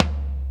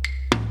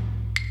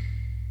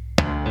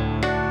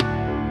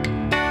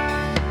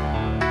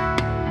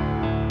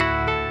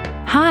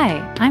Hi,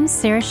 I'm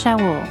Sarah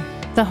Shaul,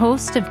 the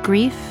host of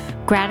Grief,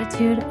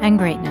 Gratitude, and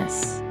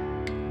Greatness.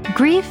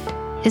 Grief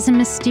is a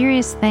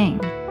mysterious thing.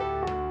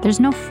 There's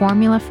no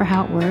formula for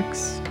how it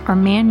works or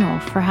manual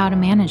for how to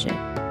manage it.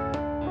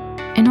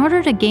 In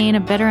order to gain a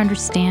better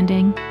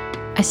understanding,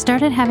 I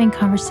started having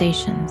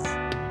conversations.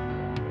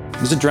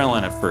 There's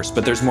adrenaline at first,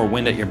 but there's more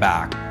wind at your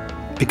back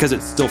because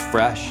it's still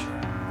fresh.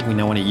 We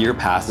know when a year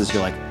passes,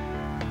 you're like,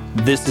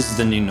 this is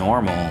the new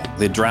normal.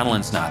 The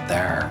adrenaline's not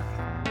there.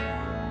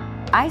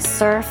 I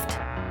surfed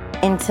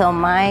until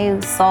my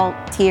salt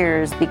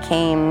tears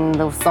became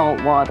the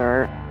salt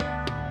water.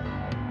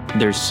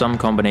 There's some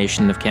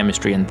combination of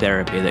chemistry and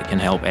therapy that can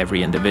help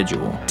every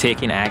individual.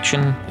 Taking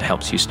action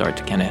helps you start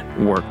to kind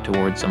of work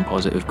towards some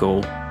positive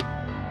goal.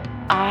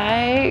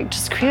 I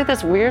just created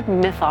this weird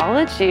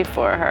mythology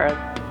for her.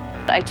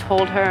 I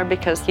told her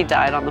because he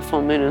died on the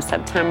full moon in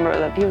September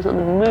that he was on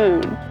the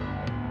moon.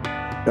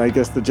 I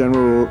guess the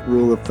general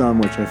rule of thumb,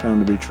 which I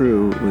found to be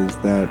true, was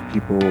that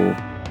people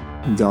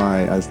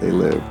die as they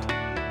lived.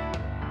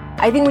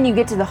 I think when you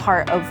get to the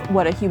heart of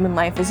what a human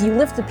life is, you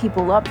lift the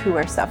people up who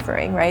are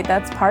suffering, right?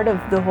 That's part of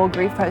the whole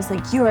grief process.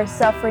 Like, you are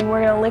suffering,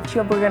 we're going to lift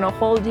you up, we're going to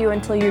hold you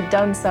until you're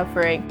done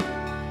suffering.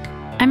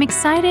 I'm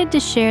excited to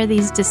share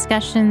these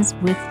discussions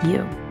with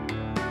you.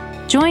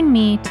 Join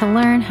me to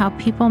learn how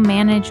people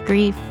manage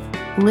grief,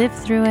 live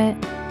through it,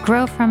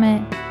 grow from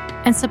it,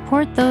 and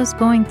support those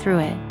going through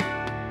it,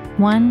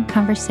 one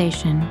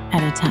conversation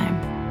at a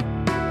time.